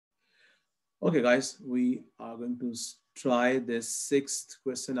Okay, guys, we are going to try this sixth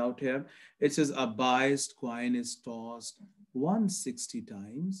question out here. It says a biased coin is tossed 160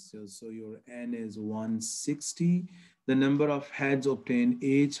 times. So your n is 160. The number of heads obtained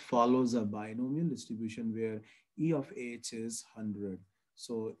h follows a binomial distribution where e of h is 100.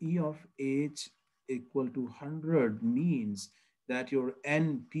 So e of h equal to 100 means that your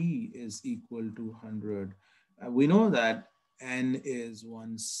np is equal to 100. We know that n is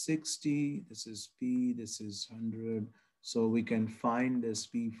 160, this is p, this is 100. So we can find this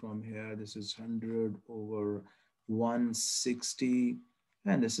p from here. This is 100 over 160,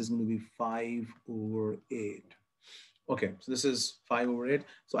 and this is going to be 5 over 8. Okay, so this is 5 over 8.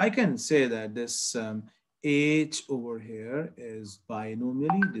 So I can say that this h over here is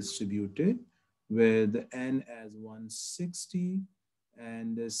binomially distributed with n as 160,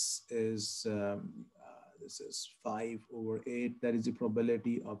 and this is 5 over 8. That is the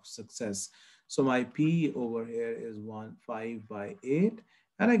probability of success. So my p over here is 5 by 8,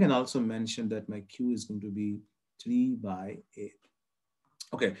 and I can also mention that my q is going to be 3 by 8.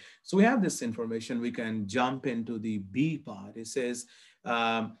 Okay, so we have this information. We can jump into the B part. It says,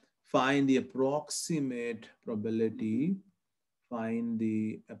 find the approximate probability. Find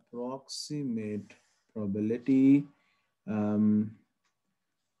the approximate probability um,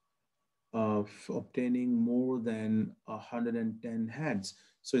 of obtaining more than 110 heads.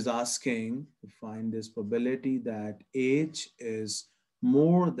 So it's asking to find this probability that H is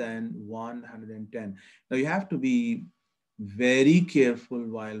more than 110. Now you have to be very careful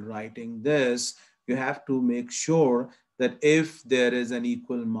while writing this. You have to make sure that if there is an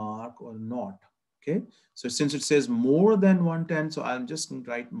equal mark or not. Okay, so since it says more than 110, so I'm just going to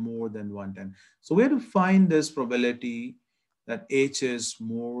write more than 110. So we have to find this probability that H is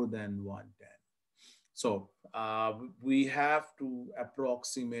more than 110. So we have to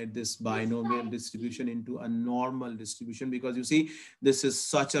approximate this binomial distribution into a normal distribution, because you see, this is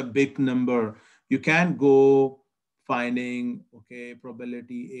such a big number. You can't go finding, okay,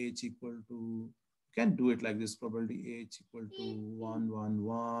 probability H equal to, you can do it like this, probability H equal to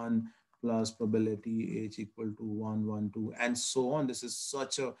 111 plus probability H equal to 112 and so on. This is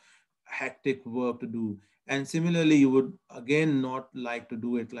such a hectic work to do. And similarly, you would again not like to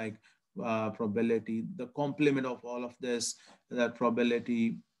do it like probability, the complement of all of this, that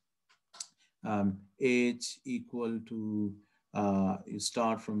probability H equal to, you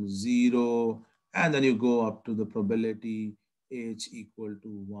start from 0 and then you go up to the probability H equal to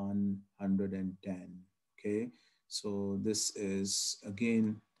 110. Okay, so this is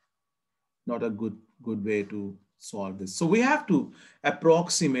again not a good way to solve this. So we have to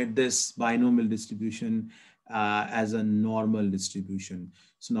approximate this binomial distribution as a normal distribution.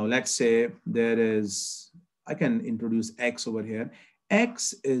 So now let's say there is, I can introduce X over here.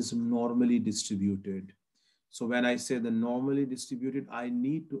 X is normally distributed. So when I say the normally distributed, I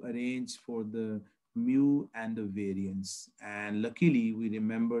need to arrange for the mu and the variance. And luckily, we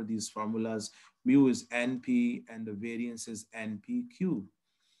remember these formulas. Mu is NP and the variance is NPQ.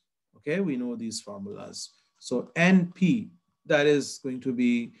 Okay, we know these formulas. So NP, that is going to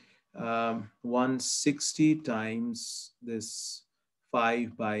be 160 times this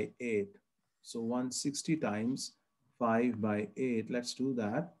 5 by 8. So 160 times 5 by 8. Let's do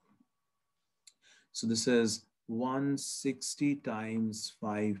that. So this is 160 times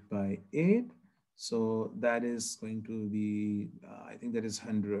 5 by 8. So that is going to be, I think that is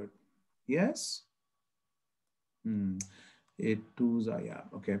 100. Yes? Hmm. 8 twos are, yeah,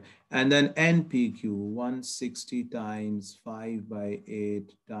 okay. And then NPQ, 160 times 5 by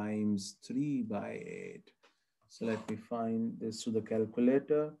 8 times 3 by 8. So let me find this to the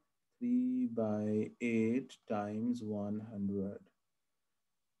calculator. 3 by 8 times 100.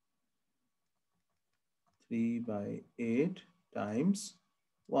 3 by 8 times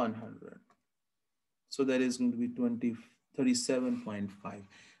 100. So that is going to be 37.5.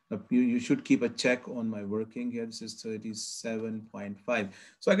 You should keep a check on my working here. This is 37.5.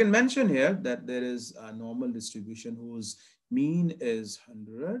 So I can mention here that there is a normal distribution whose mean is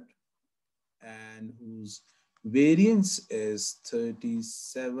 100 and whose variance is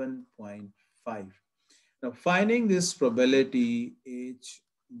 37.5. Now finding this probability H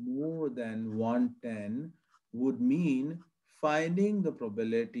more than 110 would mean finding the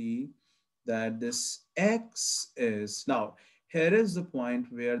probability that this X is, now here is the point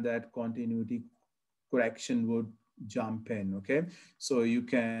where that continuity correction would jump in, okay? So you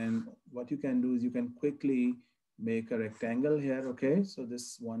can, what you can do is you can quickly make a rectangle here, okay? So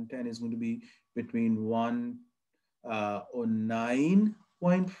this 110 is going to be between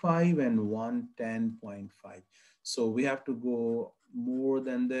 109.5 and 110.5. So we have to go more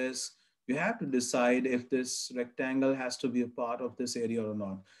than this. You have to decide if this rectangle has to be a part of this area or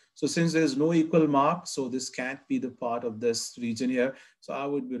not. So since there is no equal mark, so this can't be the part of this region here. So I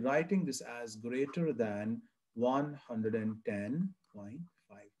would be writing this as greater than 110.5.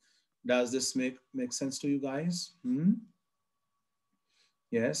 Does this make sense to you guys? Hmm?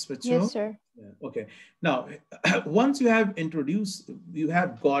 Yes, Yes, Pacho? sir. Yeah. Okay. Now, once you have introduced, you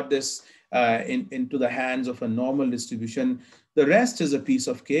have got this into the hands of a normal distribution, the rest is a piece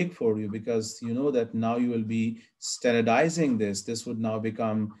of cake for you because you know that now you will be standardizing this. This would now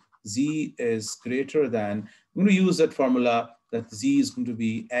become z is greater than, I'm going to use that formula that z is going to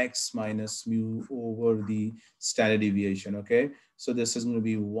be x minus mu over the standard deviation. Okay. So this is going to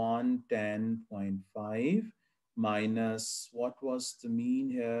be 110.5 minus what was the mean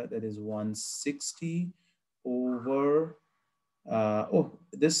here? That is 160 over, oh,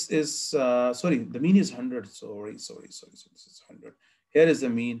 this is, sorry, the mean is 100. Sorry. So this is 100. Here is the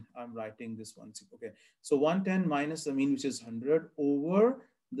mean. I'm writing this one. Okay. So 110 minus the mean, which is 100 over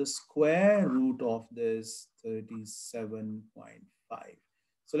the square root of this 37.5.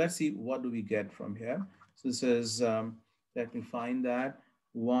 So let's see what do we get from here. So this is, let me find that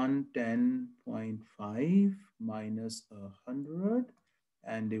 110.5 minus 100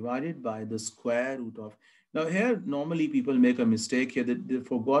 and divided by the square root of. Now here, normally people make a mistake here that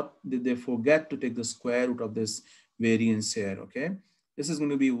they forget to take the square root of this variance here, okay? This is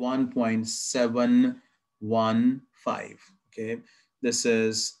going to be 1.715, okay? This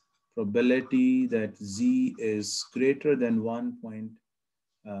is probability that z is greater than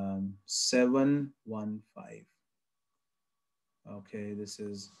 1.715. Okay, this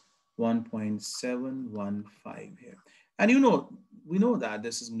is 1.715 here. And you know, we know that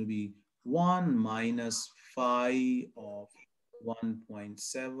this is going to be 1 minus phi of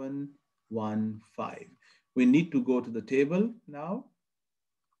 1.715. We need to go to the table now.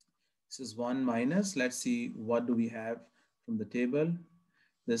 This is 1 minus, let's see what do we have from the table.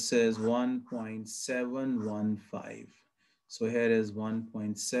 This is 1.715. So here is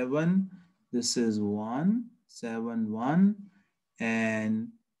 1.7. This is 171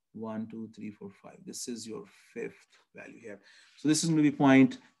 and 1, 2, 3, 4, 5. This is your fifth value here. So this is going to be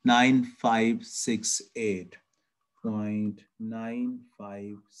 0.9568.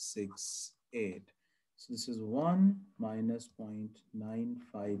 0.9568. So this is 1 minus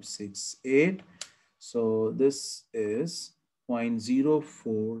 0.9568. So this is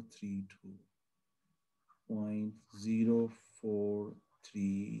 0.0432.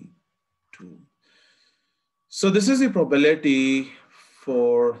 0.0432. So this is the probability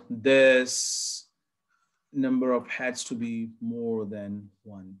for this number of heads to be more than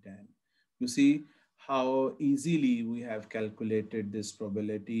 110. You see how easily we have calculated this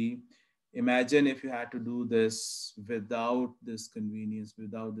probability. Imagine if you had to do this without this convenience,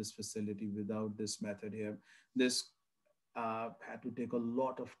 without this facility, without this method here. This had to take a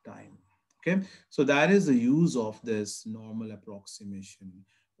lot of time. Okay, so that is the use of this normal approximation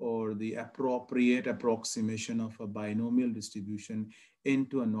or the appropriate approximation of a binomial distribution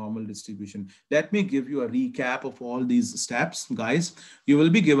into a normal distribution. Let me give you a recap of all these steps, guys. You will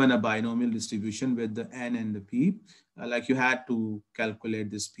be given a binomial distribution with the n and the p, like you had to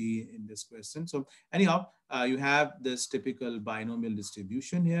calculate this p in this question. So anyhow, you have this typical binomial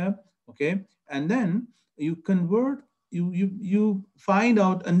distribution here, okay? And then you convert, you find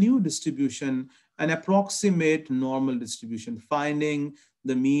out a new distribution, an approximate normal distribution, finding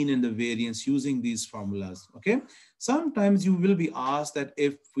the mean and the variance using these formulas, okay? Sometimes you will be asked that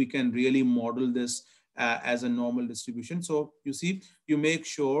if we can really model this as a normal distribution. So you see, you make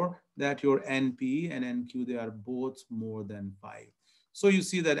sure that your NP and NQ, they are both more than 5. So you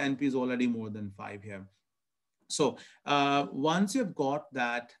see that NP is already more than 5 here. So once you've got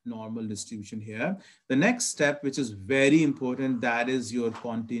that normal distribution here, the next step, which is very important, that is your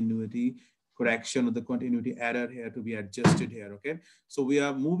continuity correction or the continuity error here to be adjusted here, okay? So we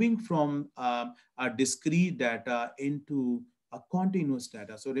are moving from a discrete data into a continuous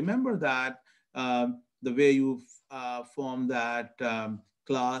data. So remember that the way you form that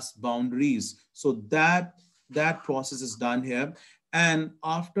class boundaries. So that process is done here. And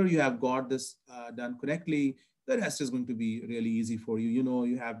after you have got this done correctly, the rest is going to be really easy for you. You know,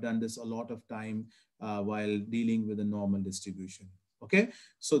 you have done this a lot of time while dealing with a normal distribution. Okay,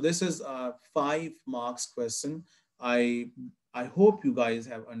 so this is a 5 marks question. I I hope you guys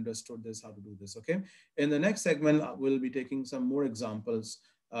have understood this, how to do this. Okay, in the next segment, we'll be taking some more examples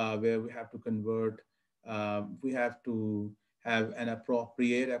where we have to convert, we have to have an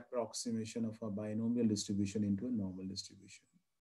appropriate approximation of a binomial distribution into a normal distribution.